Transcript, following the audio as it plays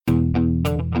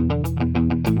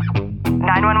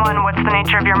911, what's the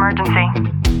nature of your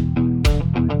emergency?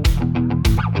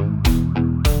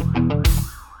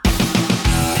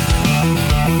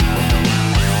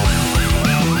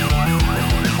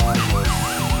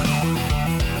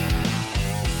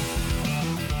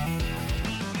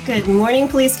 Good morning,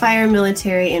 police, fire,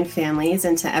 military, and families,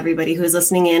 and to everybody who is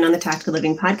listening in on the Tactical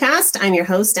Living Podcast. I'm your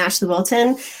host, Ashley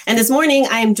Wilton, and this morning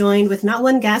I am joined with not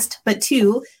one guest, but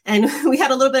two, and we had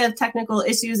a little bit of technical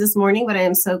issues this morning, but I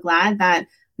am so glad that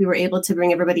we were able to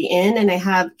bring everybody in, and I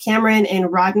have Cameron and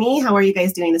Rodney. How are you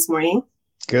guys doing this morning?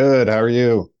 Good. How are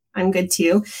you? I'm good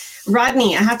too.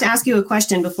 Rodney, I have to ask you a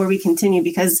question before we continue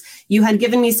because you had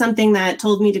given me something that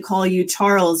told me to call you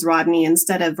Charles Rodney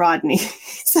instead of Rodney.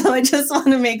 So I just want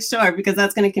to make sure because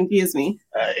that's going to confuse me.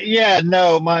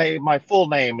 My full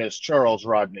name is Charles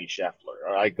Rodney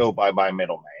Scheffler. I go by my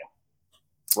middle name.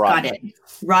 Rodney. Got it.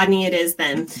 Rodney it is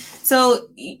then. So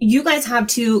you guys have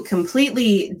two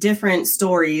completely different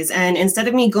stories. And instead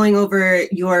of me going over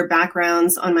your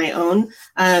backgrounds on my own,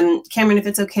 Cameron, if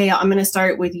it's okay, I'm going to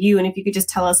start with you. And if you could just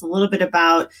tell us a little bit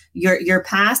about your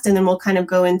past, and then we'll kind of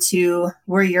go into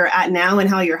where you're at now and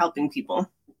how you're helping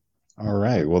people. All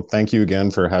right. Well, thank you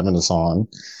again for having us on.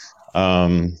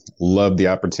 Love the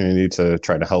opportunity to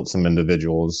try to help some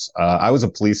individuals. I was a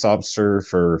police officer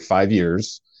for 5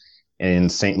 years in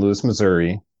St. Louis,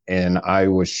 Missouri, and I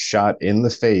was shot in the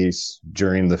face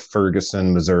during the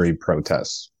Ferguson, Missouri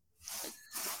protests.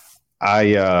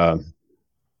 After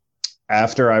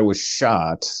I was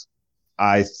shot,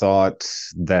 I thought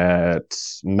that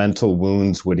mental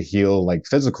wounds would heal like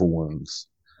physical wounds,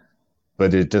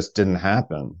 but it just didn't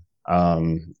happen.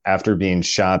 After being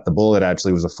shot, the bullet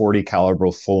actually was a .40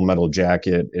 caliber full metal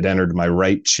jacket. It entered my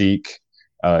right cheek,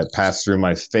 it passed through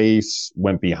my face,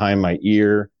 went behind my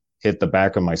ear, hit the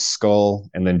back of my skull,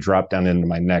 and then dropped down into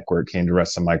my neck where it came to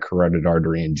rest on my carotid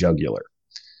artery and jugular.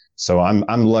 So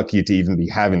I'm lucky to even be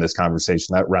having this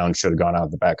conversation. That round should have gone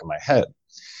out the back of my head.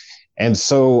 And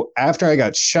so after I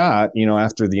got shot,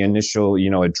 after the initial,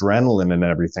 adrenaline and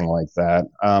everything like that,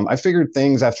 I figured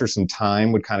things after some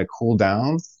time would kind of cool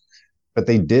down, but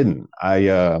they didn't.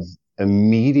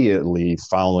 Immediately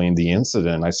following the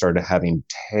incident, I started having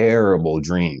terrible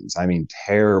dreams. I mean,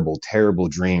 terrible, terrible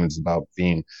dreams about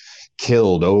being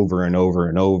killed over and over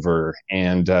and over.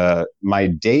 And my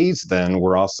days then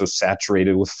were also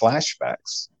saturated with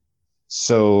flashbacks.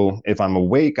 So if I'm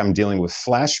awake, I'm dealing with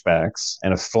flashbacks,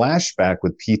 and a flashback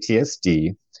with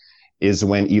PTSD is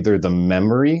when either the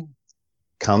memory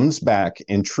comes back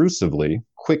intrusively,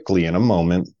 quickly in a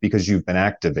moment, because you've been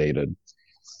activated.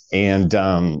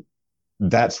 And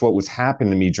that's what was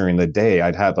happening to me during the day.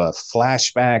 I'd have a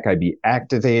flashback, I'd be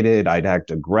activated, I'd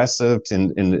act aggressive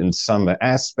in some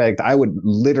aspect.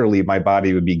 My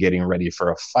body would be getting ready for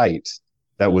a fight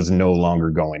that was no longer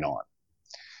going on.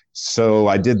 So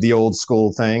I did the old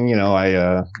school thing,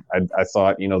 I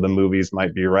thought, the movies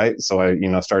might be right. So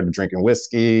I, started drinking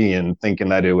whiskey and thinking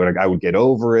that I would get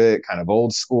over it, kind of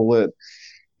old school it.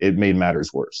 It made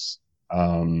matters worse.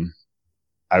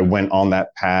 I went on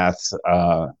that path,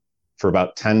 for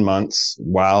about 10 months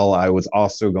while I was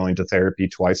also going to therapy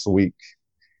twice a week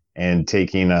and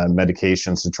taking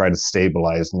medications to try to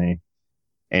stabilize me.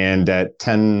 And at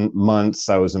 10 months,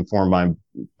 I was informed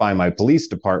by my police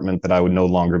department that I would no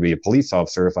longer be a police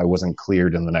officer if I wasn't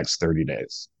cleared in the next 30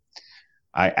 days.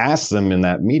 I asked them in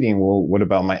that meeting, well, what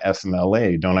about my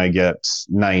FMLA? Don't I get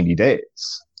 90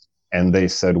 days? And they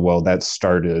said, well, that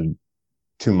started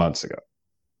 2 months ago,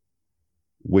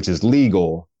 which is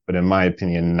legal, but in my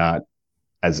opinion, not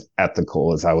as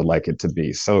ethical as I would like it to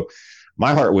be. So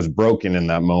my heart was broken in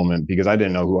that moment because I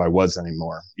didn't know who I was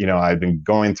anymore. I'd been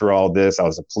going through all this. I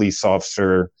was a police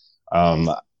officer.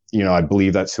 I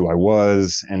believe that's who I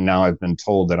was. And now I've been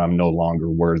told that I'm no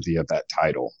longer worthy of that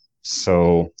title.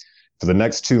 So for the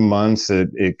next 2 months,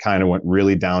 it kind of went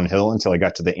really downhill until I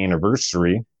got to the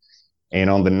anniversary.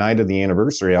 And on the night of the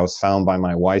anniversary, I was found by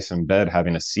my wife in bed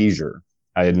having a seizure.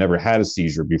 I had never had a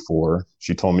seizure before.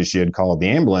 She told me she had called the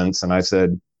ambulance, and I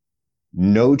said,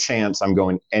 no chance I'm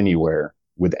going anywhere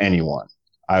with anyone.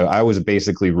 I was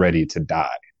basically ready to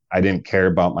die. I didn't care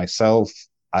about myself.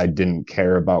 I didn't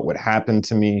care about what happened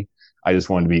to me. I just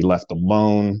wanted to be left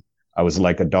alone. I was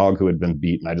like a dog who had been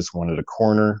beaten. I just wanted a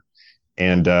corner.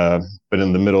 And but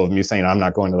in the middle of me saying, I'm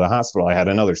not going to the hospital, I had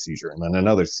another seizure, and then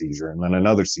another seizure, and then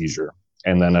another seizure.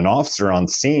 And then an officer on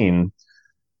scene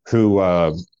who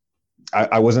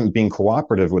I wasn't being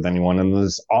cooperative with anyone. And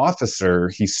this officer,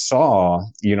 he saw,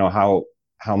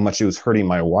 how much it was hurting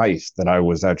my wife, that I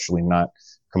was actually not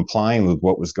complying with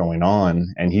what was going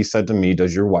on. And he said to me,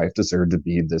 does your wife deserve to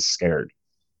be this scared?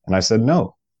 And I said,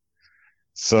 no.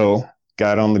 So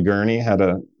got on the gurney, had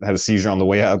a seizure on the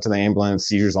way out to the ambulance,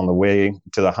 seizures on the way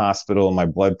to the hospital. My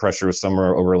blood pressure was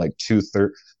somewhere over like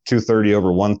 230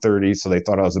 over 130. So they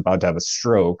thought I was about to have a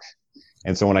stroke.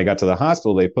 And so when I got to the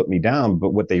hospital, they put me down.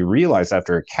 But what they realized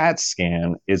after a CAT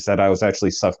scan is that I was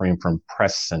actually suffering from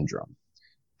Press syndrome.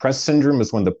 Press syndrome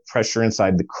is when the pressure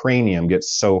inside the cranium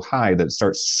gets so high that it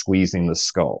starts squeezing the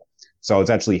skull. So I was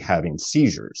actually having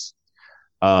seizures.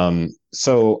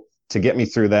 So to get me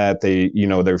through that,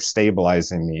 they're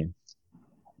stabilizing me.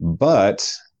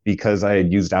 But because I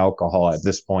had used alcohol at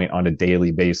this point on a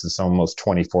daily basis, almost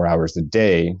 24 hours a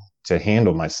day to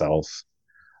handle myself,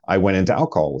 I went into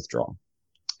alcohol withdrawal.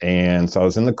 And so I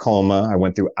was in the coma. I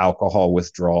went through alcohol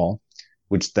withdrawal,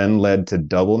 which then led to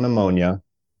double pneumonia,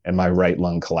 and my right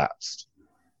lung collapsed.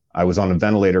 I was on a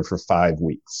ventilator for 5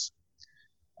 weeks.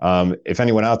 If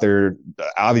anyone out there,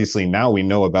 obviously now we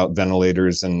know about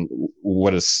ventilators and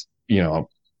what is, a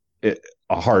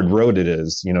hard road it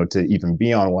is, to even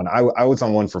be on one. I was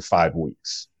on one for 5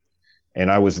 weeks,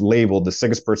 and I was labeled the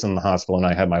sickest person in the hospital, and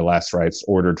I had my last rites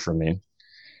ordered for me.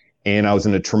 And I was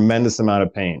in a tremendous amount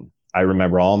of pain. I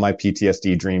remember all my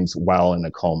PTSD dreams while in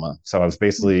a coma. So I was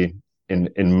basically,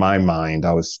 in my mind,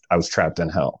 I was trapped in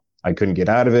hell. I couldn't get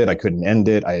out of it. I couldn't end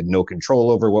it. I had no control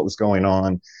over what was going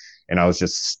on. And I was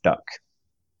just stuck.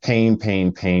 Pain,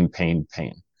 pain, pain, pain,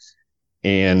 pain.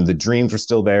 And the dreams were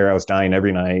still there. I was dying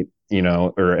every night,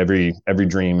 or every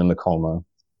dream in the coma.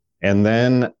 And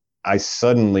then I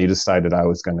suddenly decided I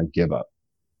was going to give up.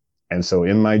 And so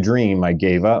in my dream, I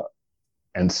gave up.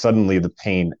 And suddenly the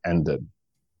pain ended.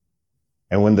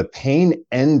 And when the pain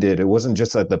ended, it wasn't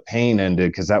just that the pain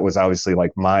ended, because that was obviously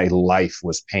like my life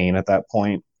was pain at that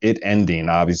point. It ending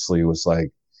obviously was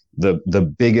like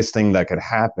the biggest thing that could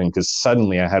happen, because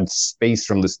suddenly I had space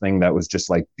from this thing that was just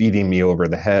like beating me over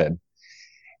the head.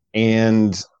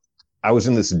 And I was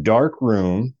in this dark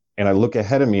room, and I look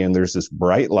ahead of me, and there's this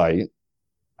bright light.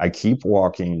 I keep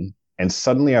walking, and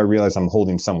suddenly I realize I'm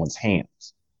holding someone's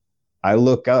hands. I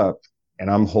look up, and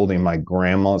I'm holding my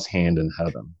grandma's hand in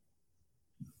heaven.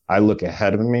 I look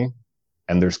ahead of me,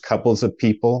 and there's couples of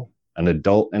people, an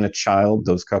adult and a child,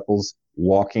 those couples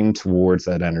walking towards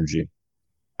that energy.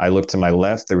 I look to my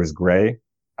left, there was gray.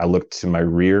 I looked to my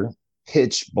rear,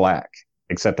 pitch black,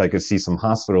 except I could see some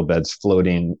hospital beds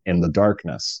floating in the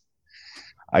darkness.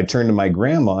 I turned to my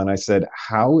grandma and I said,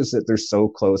 how is it they're so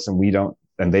close and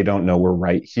they don't know we're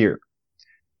right here?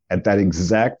 At that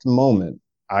exact moment,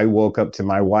 I woke up to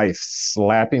my wife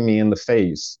slapping me in the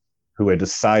face, who had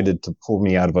decided to pull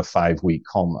me out of a 5-week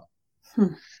coma.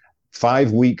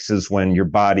 5 weeks is when your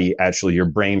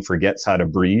brain forgets how to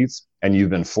breathe, and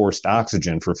you've been forced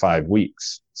oxygen for 5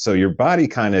 weeks. So your body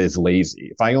kind of is lazy.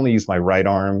 If I only use my right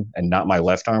arm and not my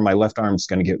left arm's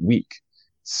going to get weak.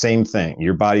 Same thing.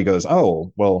 Your body goes,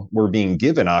 oh, well, we're being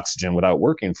given oxygen without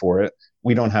working for it.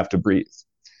 We don't have to breathe.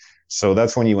 So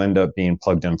that's when you end up being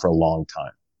plugged in for a long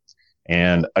time.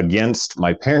 And against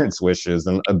my parents' wishes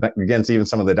and against even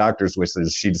some of the doctor's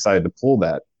wishes, she decided to pull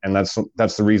that. And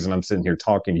that's the reason I'm sitting here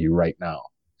talking to you right now.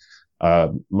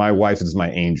 My wife is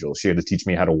my angel. She had to teach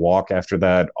me how to walk after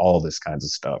that, all this kinds of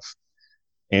stuff.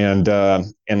 And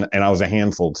I was a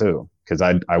handful too, because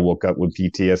I woke up with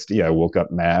PTSD. I woke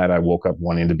up mad. I woke up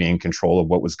wanting to be in control of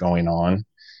what was going on.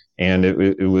 And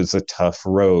it was a tough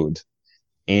road.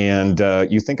 And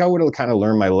you think I would have kind of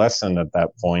learned my lesson at that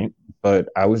point, but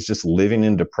I was just living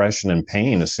in depression and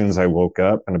pain as soon as I woke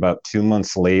up. And about 2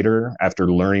 months later,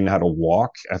 after learning how to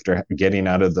walk, after getting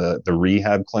out of the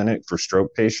rehab clinic for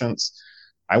stroke patients,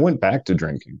 I went back to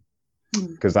drinking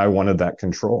because I wanted that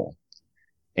control.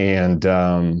 And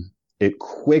it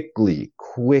quickly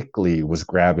was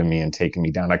grabbing me and taking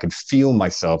me down. I could feel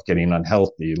myself getting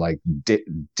unhealthy, like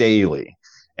daily.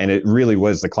 And it really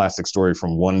was the classic story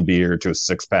from 1 beer to a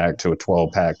 6-pack to a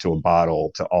 12-pack to a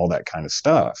bottle to all that kind of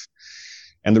stuff.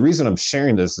 And the reason I'm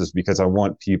sharing this is because I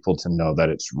want people to know that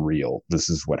it's real. This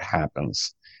is what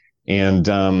happens. And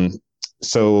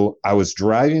so I was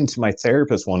driving to my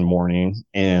therapist one morning,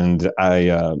 and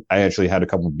I actually had a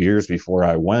couple of beers before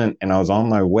I went, and I was on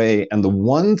my way. And the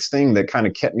one thing that kind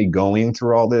of kept me going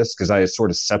through all this, because I had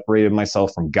sort of separated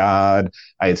myself from God,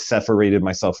 I had separated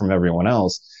myself from everyone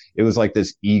else. It was like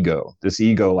this ego,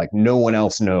 like no one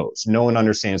else knows. No one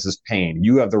understands this pain.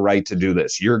 You have the right to do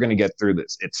this. You're going to get through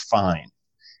this. It's fine.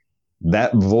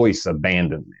 That voice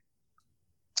abandoned me.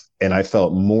 And I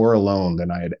felt more alone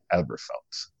than I had ever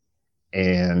felt.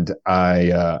 And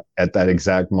at that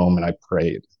exact moment, I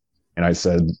prayed and I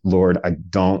said, Lord, I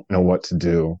don't know what to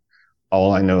do.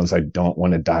 All I know is I don't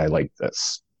want to die like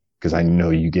this, because I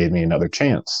know you gave me another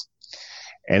chance.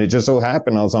 And it just so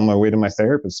happened I was on my way to my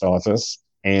therapist's office.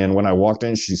 And when I walked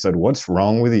in, she said, what's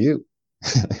wrong with you?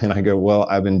 And I go, well,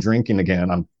 I've been drinking again.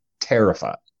 I'm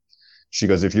terrified. She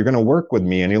goes, if you're going to work with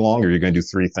me any longer, you're going to do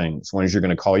three things. One is you're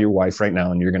going to call your wife right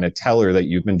now and you're going to tell her that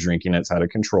you've been drinking. It's out of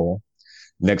control.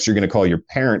 Next, you're going to call your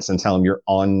parents and tell them you're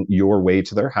on your way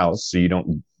to their house so you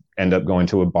don't end up going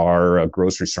to a bar or a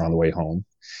grocery store on the way home.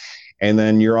 And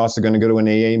then you're also going to go to an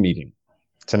AA meeting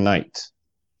tonight.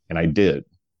 And I did.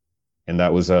 And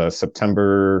that was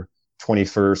September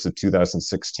 21st of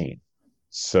 2016.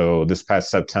 So this past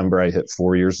September, I hit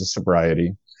 4 years of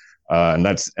sobriety. And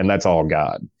that's all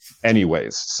God.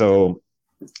 Anyways, so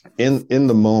in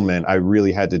the moment, I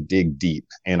really had to dig deep.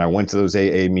 And I went to those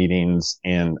AA meetings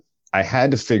and I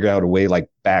had to figure out a way like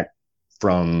back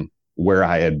from where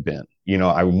I had been. You know,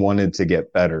 I wanted to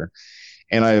get better.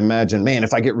 And I imagined, man,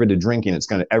 if I get rid of drinking,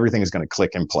 everything is going to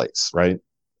click in place, right?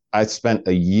 I spent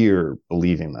a year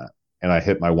believing that. And I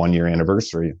hit my 1 year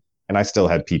anniversary and I still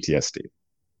had PTSD.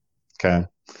 Okay.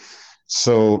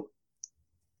 So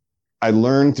I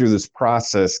learned through this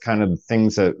process kind of the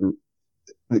things that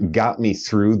got me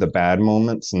through the bad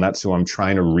moments. And that's who I'm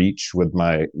trying to reach with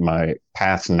my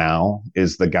path now,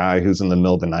 is the guy who's in the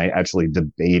middle of the night actually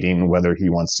debating whether he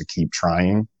wants to keep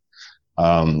trying.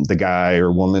 The guy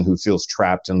or woman who feels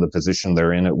trapped in the position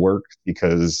they're in at work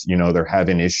because, you know, they're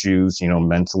having issues, you know,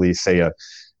 mentally, say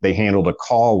they handled a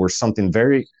call where something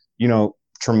very, you know,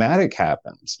 traumatic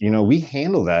happens. You know, we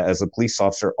handle that as a police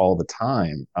officer all the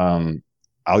time.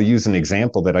 I'll use an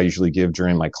example that I usually give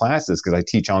during my classes because I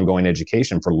teach ongoing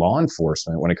education for law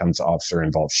enforcement when it comes to officer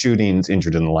involved shootings,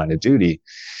 injured in the line of duty.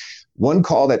 One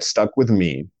call that stuck with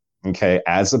me, okay,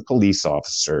 as a police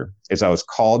officer is I was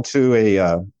called to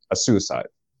a suicide.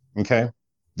 Okay.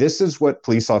 This is what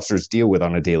police officers deal with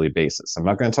on a daily basis. I'm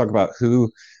not going to talk about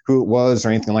who it was or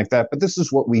anything like that, but this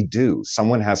is what we do.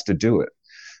 Someone has to do it.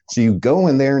 So you go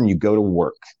in there and you go to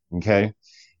work. Okay.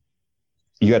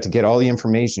 You have to get all the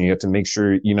information. You have to make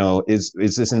sure, you know, is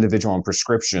this individual on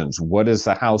prescriptions? What does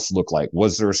the house look like?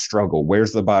 Was there a struggle?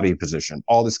 Where's the body position?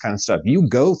 All this kind of stuff. You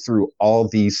go through all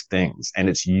these things and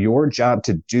it's your job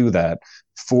to do that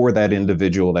for that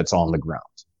individual that's on the ground.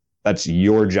 That's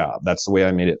your job. That's the way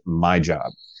I made it my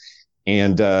job.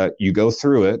 And you go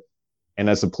through it. And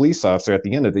as a police officer, at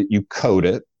the end of it, you code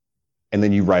it and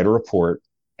then you write a report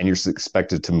and you're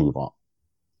expected to move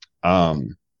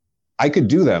on. I could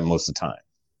do that most of the time.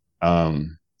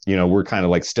 You know, we're kind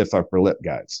of like stiff upper lip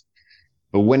guys.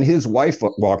 But when his wife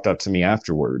walked up to me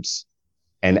afterwards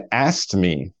and asked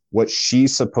me what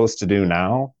she's supposed to do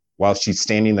now while she's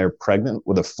standing there pregnant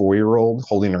with a 4-year-old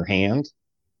holding her hand,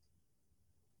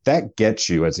 that gets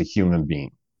you as a human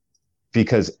being.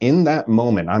 Because in that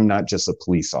moment, I'm not just a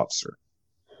police officer.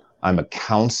 I'm a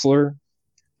counselor.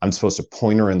 I'm supposed to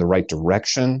point her in the right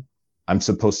direction. I'm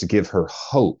supposed to give her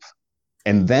hope.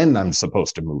 And then I'm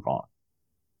supposed to move on.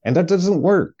 And that doesn't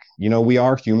work. You know, we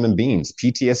are human beings.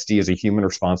 PTSD is a human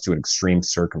response to an extreme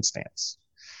circumstance.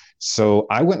 So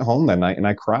I went home that night and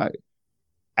I cried.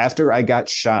 After I got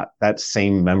shot, that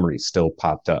same memory still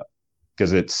popped up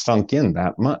because it sunk in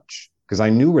that much. Because I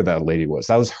knew where that lady was.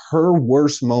 That was her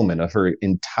worst moment of her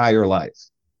entire life.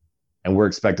 And we're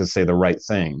expected to say the right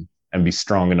thing and be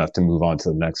strong enough to move on to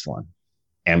the next one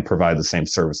and provide the same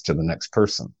service to the next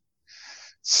person.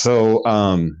 So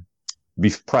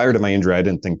prior to my injury, I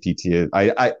didn't think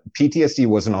PTSD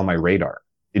wasn't on my radar.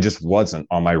 It just wasn't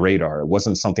on my radar. It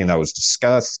wasn't something that was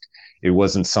discussed. It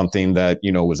wasn't something that,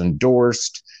 you know, was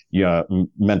endorsed. Yeah,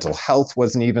 mental health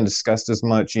wasn't even discussed as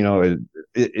much. You know,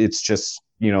 it's just,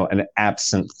 you know, an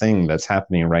absent thing that's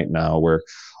happening right now where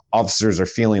officers are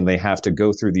feeling they have to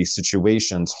go through these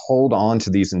situations, hold on to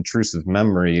these intrusive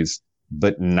memories,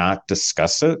 but not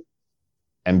discuss it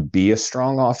and be a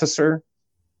strong officer.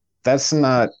 That's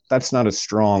not a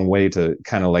strong way to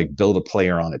kind of like build a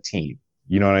player on a team.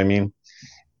 You know what I mean?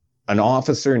 An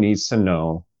officer needs to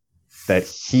know that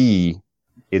he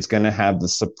is going to have the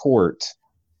support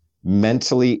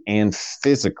mentally and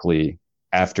physically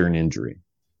after an injury.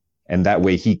 And that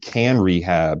way he can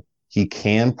rehab, he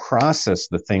can process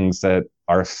the things that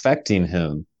are affecting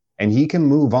him, and he can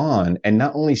move on and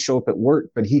not only show up at work,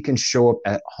 but he can show up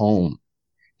at home.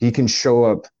 He can show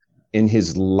up in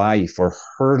his life or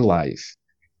her life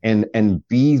and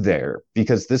be there,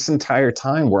 because this entire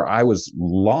time where I was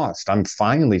lost,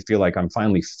 feel like I'm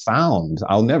finally found.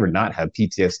 I'll never not have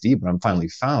PTSD, but I'm finally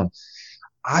found.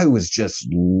 I was just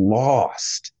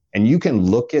lost. And you can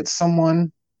look at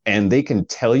someone and they can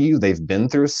tell you they've been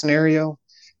through a scenario.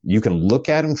 You can look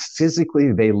at them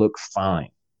physically, they look fine,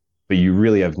 but you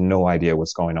really have no idea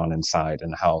what's going on inside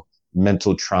and how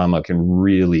mental trauma can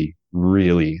really,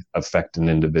 really affect an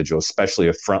individual, especially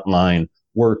a frontline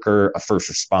worker, a first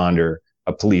responder,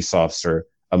 a police officer,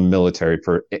 a military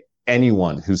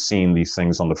anyone who's seen these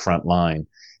things on the front line,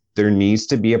 there needs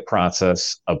to be a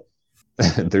process of,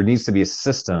 there needs to be a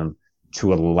system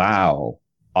to allow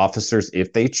officers,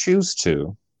 if they choose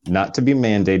to, not to be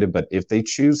mandated, but if they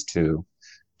choose to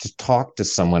talk to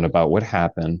someone about what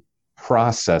happened,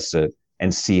 process it,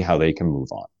 and see how they can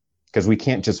move on. Because we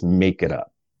can't just make it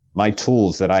up. My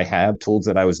tools that I have, tools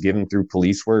that I was given through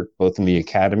police work, both in the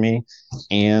academy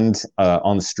and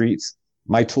on the streets,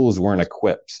 my tools weren't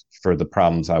equipped for the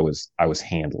problems I was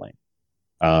handling.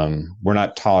 We're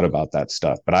not taught about that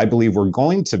stuff, but I believe we're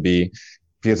going to be,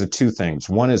 because of two things.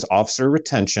 One is officer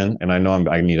retention, and I know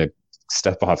I need to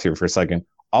step off here for a second.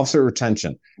 Officer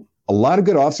retention. A lot of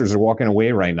good officers are walking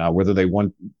away right now, whether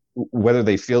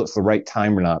they feel it's the right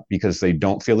time or not, because they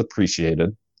don't feel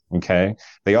appreciated. Okay.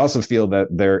 They also feel that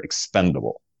they're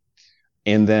expendable.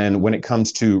 And then when it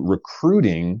comes to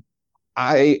recruiting,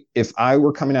 if I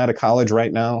were coming out of college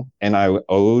right now and I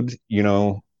owed,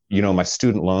 my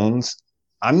student loans,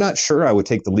 I'm not sure I would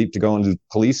take the leap to go into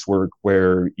police work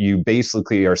where you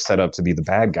basically are set up to be the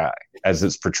bad guy, as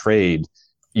it's portrayed,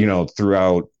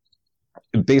 throughout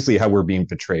basically how we're being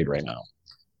portrayed right now.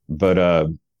 But,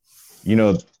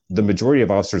 the majority of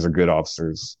officers are good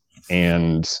officers,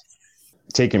 and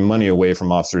taking money away from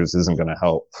officers isn't going to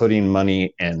help. Putting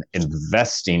money and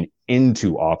investing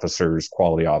into officers,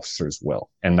 quality officers, will.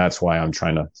 And that's why I'm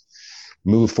trying to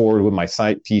move forward with my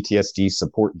site,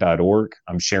 ptsdsupport.org.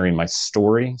 I'm sharing my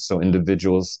story so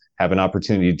individuals have an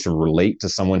opportunity to relate to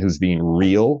someone who's being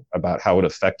real about how it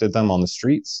affected them on the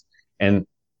streets, and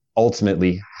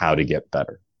ultimately how to get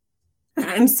better.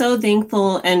 I'm so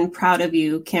thankful and proud of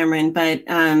you, Cameron, but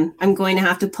I'm going to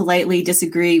have to politely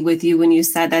disagree with you when you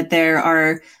said that there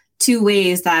are two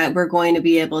ways that we're going to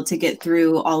be able to get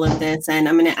through all of this. And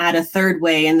I'm going to add a third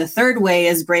way. And the third way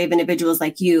is brave individuals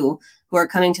like you who are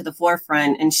coming to the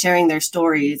forefront and sharing their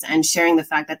stories and sharing the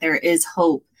fact that there is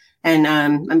hope. And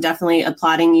I'm definitely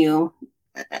applauding you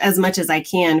as much as I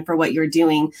can for what you're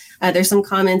doing. There's some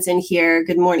comments in here.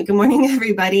 Good morning. Good morning,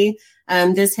 everybody.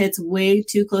 This hits way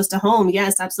too close to home.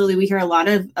 Yes, absolutely. We hear a lot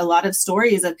of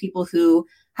stories of people who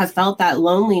have felt that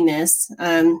loneliness.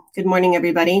 Good morning,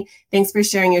 everybody. Thanks for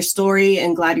sharing your story,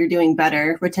 and glad you're doing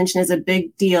better. Retention is a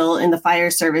big deal in the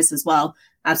fire service as well.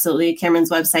 Absolutely. Cameron's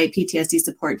website,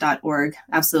 ptsdsupport.org.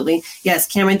 Absolutely. Yes,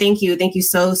 Cameron, thank you. Thank you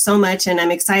so much. And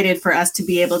I'm excited for us to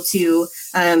be able to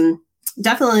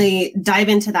definitely dive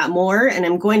into that more. And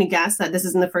I'm going to guess that this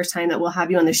isn't the first time that we'll have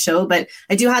you on the show, but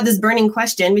I do have this burning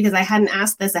question because I hadn't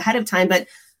asked this ahead of time. But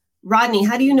Rodney,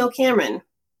 how do you know Cameron?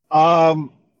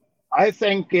 I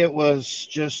think it was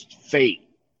just fate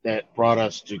that brought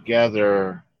us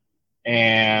together.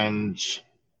 And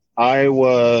I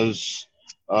was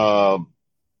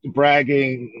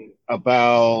bragging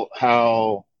about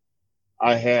how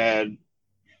I had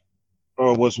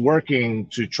or was working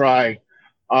to try.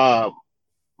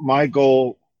 My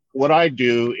goal, what I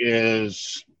do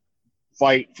is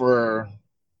fight for,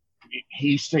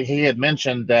 he had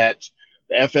mentioned that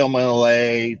the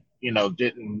FMLA,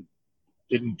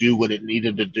 didn't do what it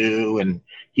needed to do, and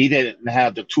he didn't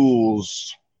have the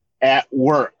tools at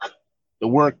work, the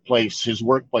workplace, his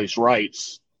workplace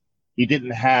rights. He didn't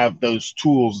have those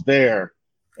tools there.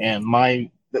 And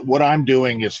what I'm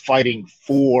doing is fighting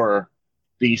for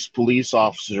these police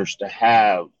officers to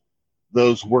have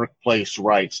those workplace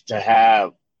rights, to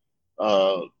have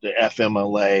the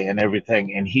FMLA and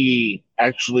everything. And he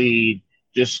actually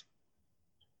just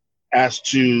asked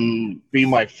to be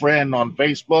my friend on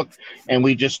Facebook, and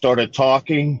we just started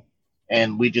talking,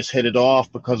 and we just hit it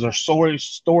off because our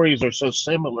stories are so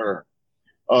similar.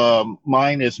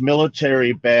 Mine is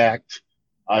military backed.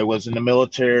 I was in the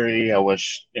military. I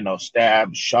was,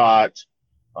 stabbed, shot,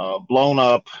 blown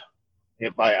up,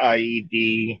 hit by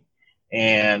IED,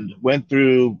 and went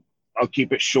through, I'll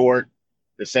keep it short,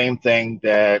 the same thing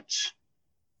that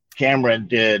Cameron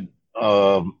did.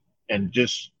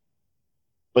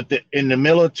 But in the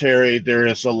military, there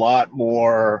is a lot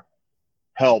more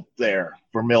help there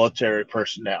for military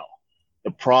personnel.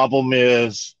 The problem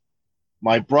is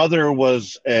my brother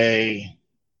was a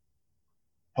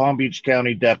Palm Beach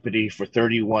County deputy for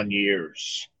 31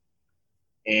 years.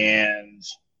 And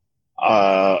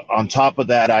on top of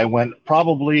that, I went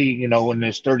probably, in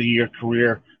his 30-year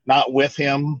career, not with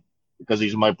him because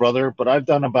he's my brother, but I've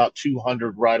done about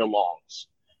 200 ride-alongs.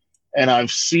 And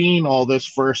I've seen all this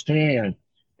firsthand.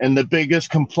 And the biggest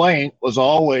complaint was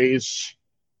always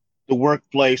the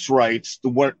workplace rights,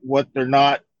 what they're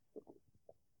not,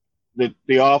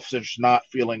 the officers not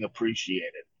feeling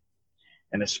appreciated.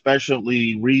 And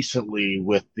especially recently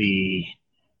with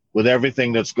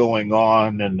everything that's going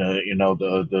on and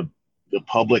the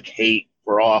public hate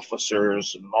for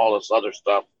officers and all this other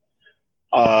stuff.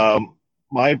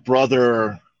 My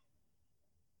brother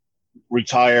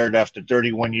retired after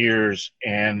 31 years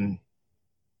and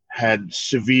had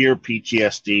severe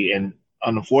PTSD, and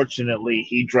unfortunately,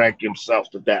 he drank himself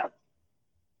to death.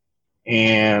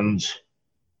 And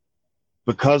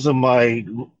because of my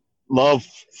love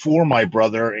for my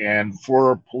brother and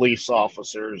for police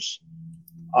officers,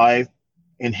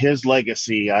 in his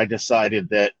legacy, I decided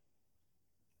that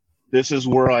this is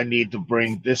where I need to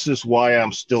bring, this is why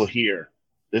I'm still here.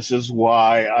 This is what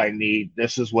I need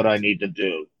to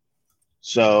do.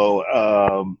 So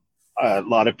a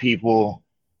lot of people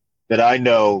that I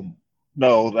know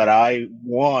that I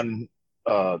won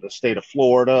the state of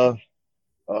Florida.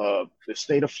 The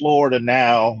state of Florida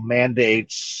now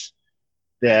mandates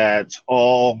that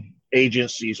all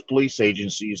agencies, police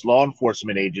agencies, law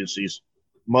enforcement agencies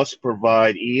must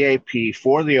provide EAP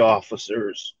for the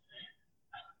officers,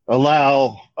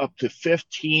 allow up to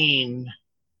 15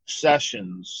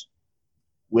 sessions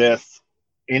with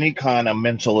any kind of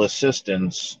mental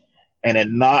assistance, and it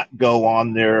not go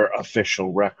on their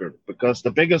official record. Because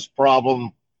the biggest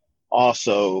problem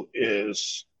also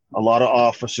is a lot of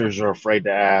officers are afraid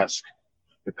to ask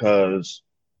because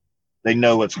they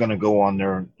know it's going to go on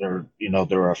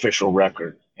their official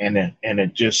record, and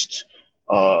it just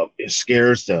it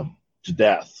scares them to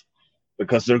death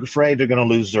because they're afraid they're going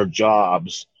to lose their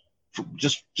jobs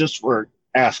just for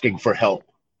asking for help.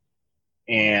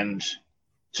 And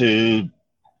you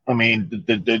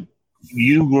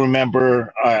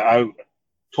remember I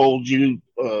told you,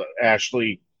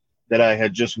 Ashley, that I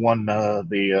had just won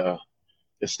the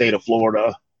state of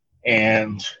Florida,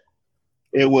 and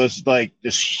it was like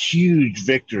this huge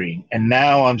victory. And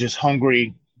now I'm just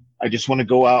hungry. I just want to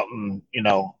go out and,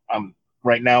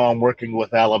 I'm working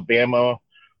with Alabama,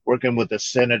 working with the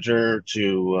senator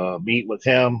to meet with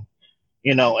him,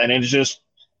 and it's just,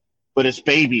 but it's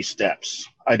baby steps.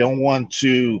 I don't want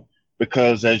to,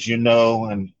 because as you know,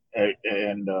 and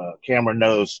Cameron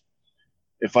knows,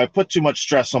 if I put too much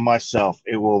stress on myself,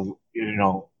 it will,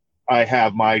 I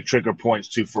have my trigger points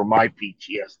too for my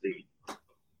PTSD.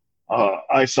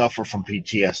 I suffer from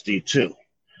PTSD too.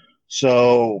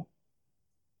 So,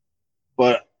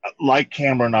 but like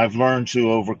Cameron, I've learned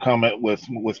to overcome it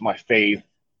with my faith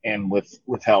and with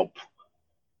help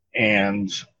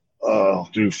and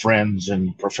through friends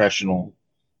and professional.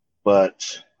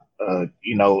 But,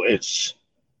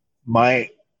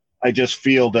 I just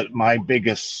feel that my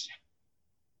biggest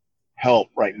help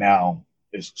right now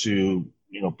is to,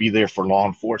 be there for law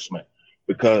enforcement,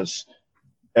 because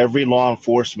every law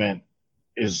enforcement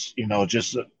is,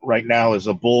 just right now is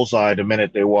a bullseye the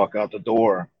minute they walk out the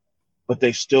door, but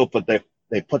they still put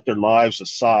their lives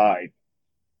aside.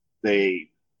 They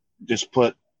just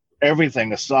put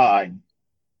everything aside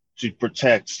to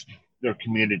protect their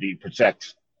community,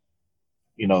 protect,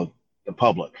 the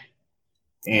public,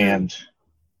 and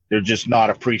they're just not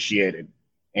appreciated.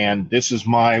 And this is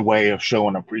my way of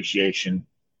showing appreciation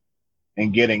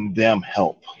and getting them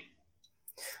help.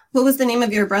 What was the name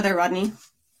of your brother, Rodney?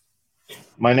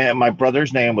 My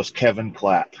brother's name was Kevin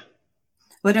Clapp.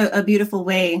 What a beautiful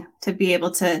way to be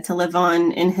able to live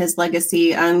on in his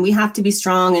legacy. We have to be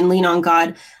strong and lean on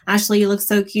God. Ashley, you look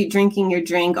so cute drinking your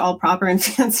drink, all proper and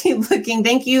fancy looking.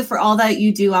 Thank you for all that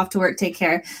you do off to work. Take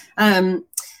care.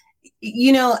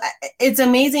 It's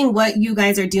amazing what you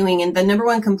guys are doing. And the number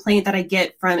one complaint that I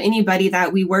get from anybody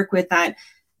that we work with, that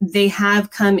they have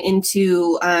come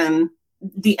into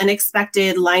the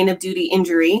unexpected line of duty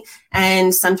injury,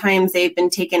 and sometimes they've been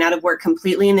taken out of work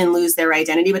completely and then lose their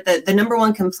identity. But the number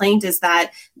one complaint is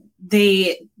that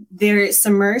they're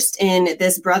submersed in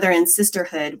this brother and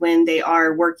sisterhood when they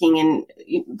are working in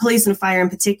police and fire in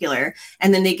particular,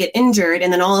 and then they get injured,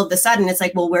 and then all of a sudden it's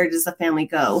like, well, where does the family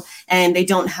go? And they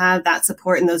don't have that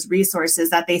support and those resources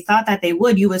that they thought that they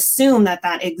would. You assume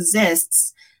that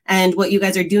exists. And what you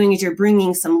guys are doing is you're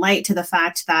bringing some light to the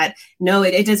fact that no,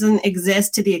 it doesn't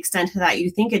exist to the extent that you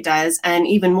think it does. And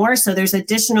even more so, there's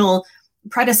additional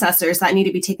predecessors that need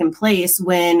to be taken place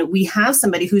when we have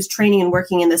somebody who's training and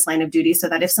working in this line of duty, so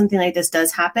that if something like this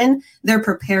does happen, they're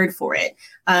prepared for it.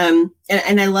 And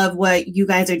I love what you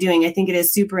guys are doing. I think it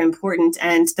is super important,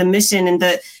 and the mission and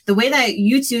the way that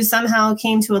you two somehow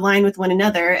came to align with one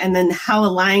another, and then how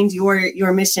aligned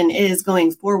your mission is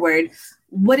going forward.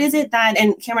 What is it that,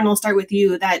 and Cameron, we'll start with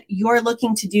you, that you're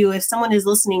looking to do if someone is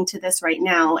listening to this right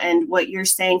now and what you're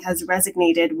saying has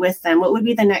resonated with them? What would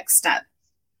be the next step?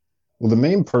 Well, the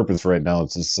main purpose right now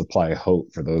is to supply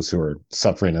hope for those who are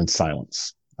suffering in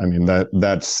silence. I mean,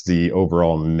 that's the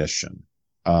overall mission.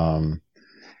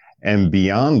 And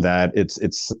beyond that,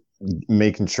 it's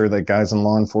making sure that guys in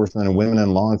law enforcement and women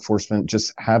in law enforcement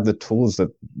just have the tools that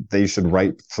they should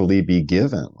rightfully be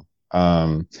given.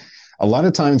 A lot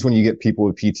of times when you get people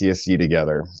with PTSD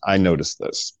together, I notice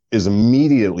this, is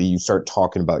immediately you start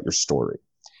talking about your story.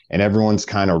 And everyone's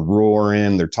kind of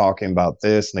roaring. They're talking about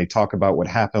this, and they talk about what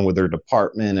happened with their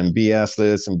department and BS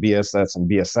this and BS that and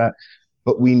BS that.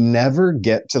 But we never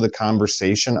get to the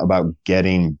conversation about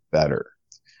getting better.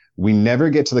 We never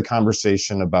get to the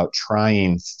conversation about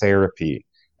trying therapy.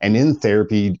 And in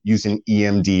therapy, using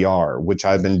EMDR, which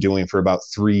I've been doing for about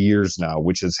 3 years now,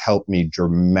 which has helped me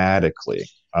dramatically.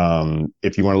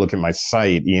 If you want to look at my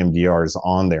site, EMDR is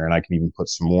on there, and I can even put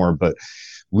some more. But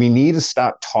we need to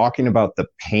stop talking about the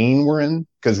pain we're in,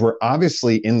 because we're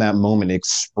obviously in that moment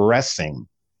expressing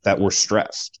that we're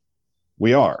stressed.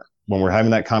 We are. When we're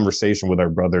having that conversation with our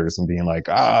brothers and being like,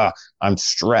 I'm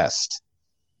stressed,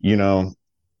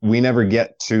 we never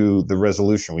get to the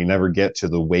resolution. We never get to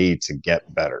the way to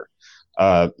get better.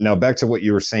 Now, back to what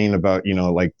you were saying about,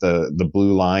 like the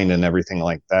blue line and everything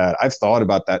like that. I've thought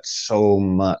about that so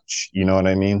much. You know what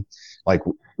I mean? Like,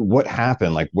 what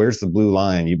happened? Like, where's the blue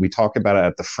line? We talk about it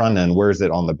at the front end. Where's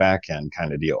it on the back end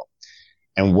kind of deal?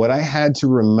 And what I had to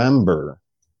remember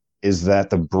is that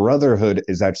the brotherhood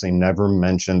is actually never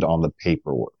mentioned on the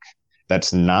paperwork.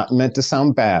 That's not meant to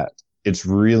sound bad. It's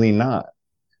really not.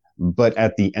 But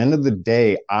at the end of the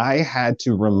day, I had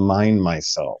to remind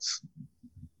myself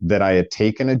that I had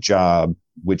taken a job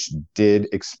which did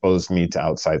expose me to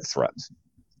outside threats.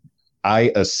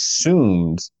 I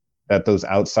assumed that those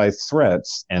outside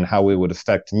threats and how it would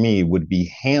affect me would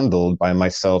be handled by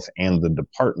myself and the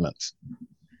department.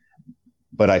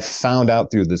 But I found out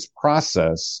through this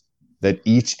process that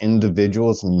each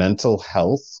individual's mental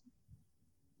health,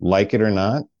 like it or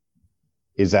not,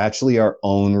 is actually our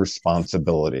own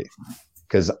responsibility.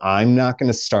 Because I'm not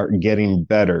going to start getting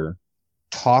better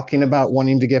talking about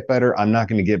wanting to get better. I'm not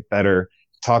going to get better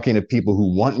talking to people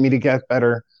who want me to get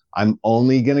better. I'm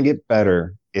only going to get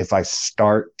better if I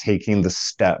start taking the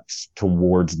steps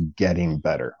towards getting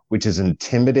better, which is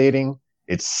intimidating.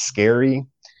 It's scary.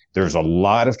 There's a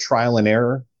lot of trial and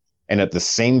error. And at the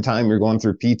same time, you're going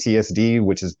through PTSD,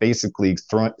 which is basically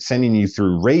sending you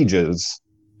through rages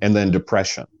and then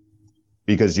depression.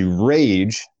 Because you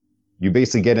rage, you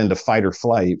basically get into fight or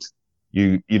flight.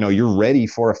 You're ready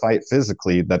for a fight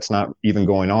physically that's not even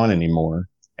going on anymore.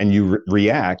 And you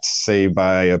react, say,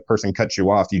 by a person cuts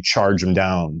you off, you charge them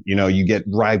down. You get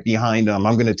right behind them.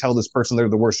 I'm going to tell this person they're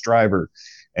the worst driver.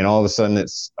 And all of a sudden,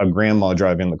 it's a grandma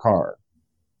driving the car.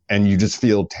 And you just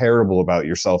feel terrible about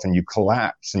yourself, and you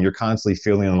collapse, and you're constantly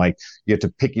feeling like you have to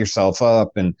pick yourself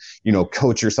up and,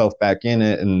 coach yourself back in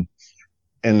it. And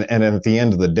at the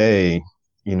end of the day,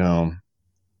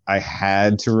 I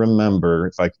had to remember,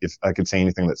 if I could say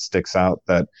anything that sticks out,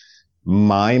 that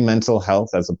my mental health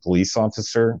as a police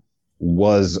officer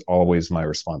was always my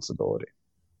responsibility.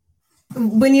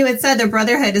 When you had said the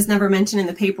brotherhood is never mentioned in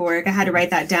the paperwork, I had to write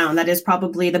that down. That is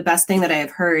probably the best thing that I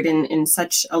have heard in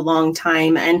such a long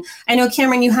time. And I know,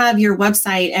 Cameron, you have your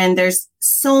website, and there's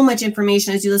so much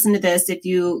information as you listen to this. If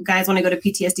you guys want to go to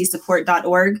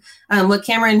ptsdsupport.org, what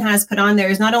Cameron has put on there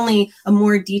is not only a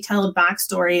more detailed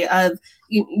backstory of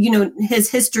his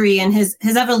history and his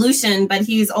evolution, but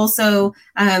he's also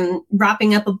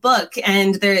wrapping up a book,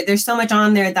 and there's so much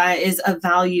on there that is of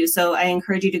value. So I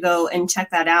encourage you to go and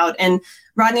check that out. And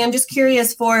Rodney, I'm just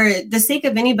curious, for the sake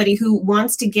of anybody who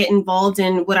wants to get involved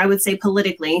in what I would say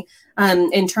politically,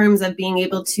 in terms of being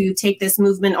able to take this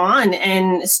movement on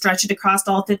and stretch it across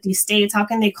all 50 states, how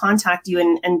can they contact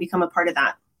you and become a part of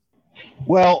that?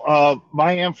 Well,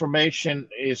 my information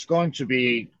is going to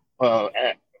be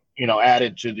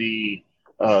added to the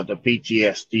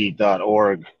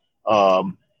ptsd.org.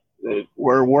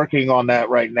 We're working on that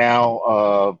right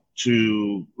now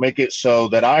to make it so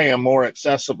that I am more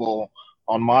accessible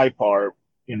on my part,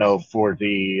 for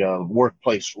the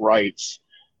workplace rights.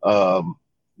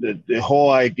 The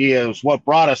whole idea is what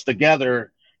brought us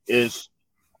together is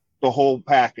the whole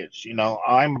package.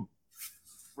 I'm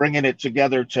bringing it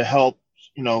together to help,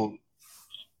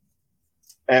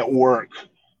 at work,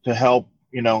 to help,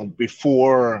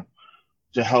 to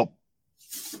help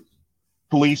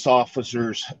police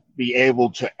officers be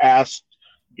able to ask,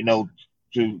 to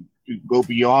go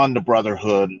beyond the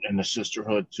brotherhood and the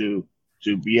sisterhood to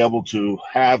be able to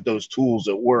have those tools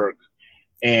at work.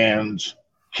 And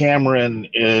Cameron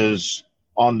is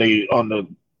on the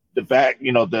back,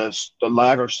 the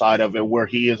latter side of it, where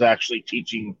he is actually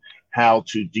teaching how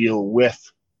to deal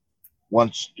with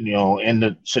once, in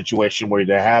the situation where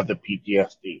they have the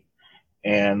PTSD.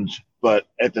 But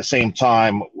at the same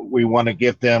time, we want to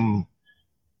give them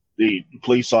the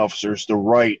police officers the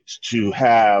right to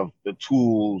have the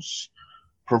tools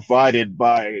provided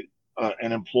by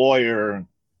an employer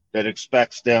that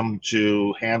expects them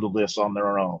to handle this on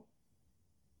their own.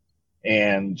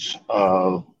 And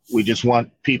we just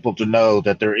want people to know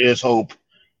that there is hope.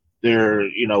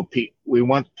 We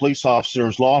want police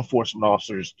officers, law enforcement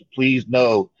officers to please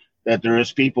know that there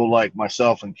is people like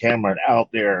myself and Cameron out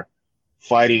there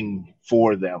fighting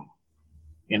for them.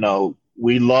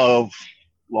 We love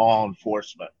law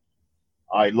enforcement.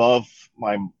 I've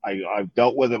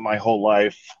dealt with it my whole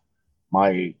life.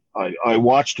 I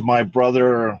watched my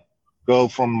brother go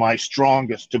from my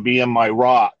strongest to being my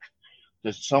rock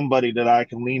to somebody that I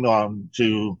can lean on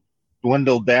to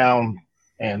dwindle down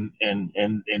and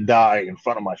die in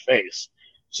front of my face.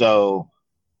 So,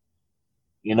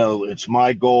 it's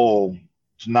my goal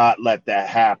to not let that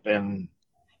happen,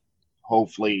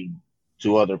 hopefully,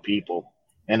 to other people.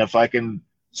 And if I can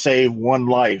save one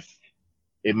life,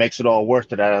 it makes it all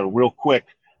worth it. Real quick,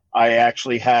 I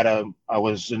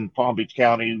was in Palm Beach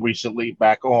County recently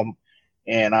back home,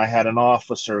 and I had an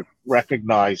officer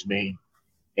recognize me,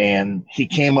 and he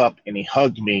came up and he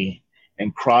hugged me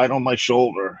and cried on my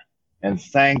shoulder and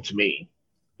thanked me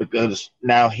because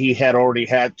now he had already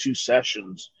had 2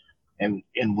 sessions and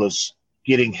was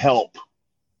getting help,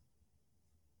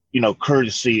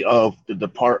 courtesy of the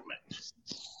department.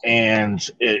 And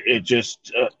it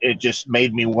just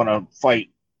made me want to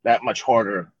fight that much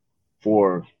harder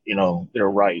for, their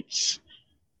rights.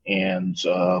 And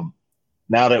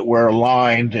now that we're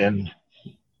aligned and,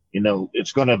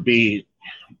 it's going to be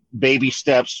baby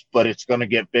steps, but it's going to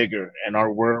get bigger, and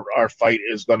our fight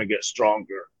is going to get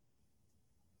stronger.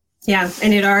 Yeah,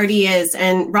 and it already is.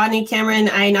 And Rodney, Cameron,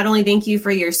 I not only thank you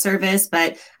for your service,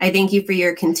 but I thank you for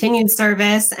your continued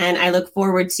service. And I look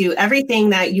forward to everything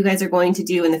that you guys are going to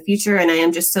do in the future. And I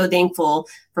am just so thankful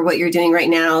for what you're doing right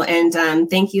now. And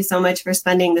thank you so much for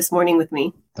spending this morning with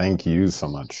me. Thank you so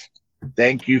much.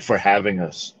 Thank you for having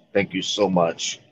us. Thank you so much.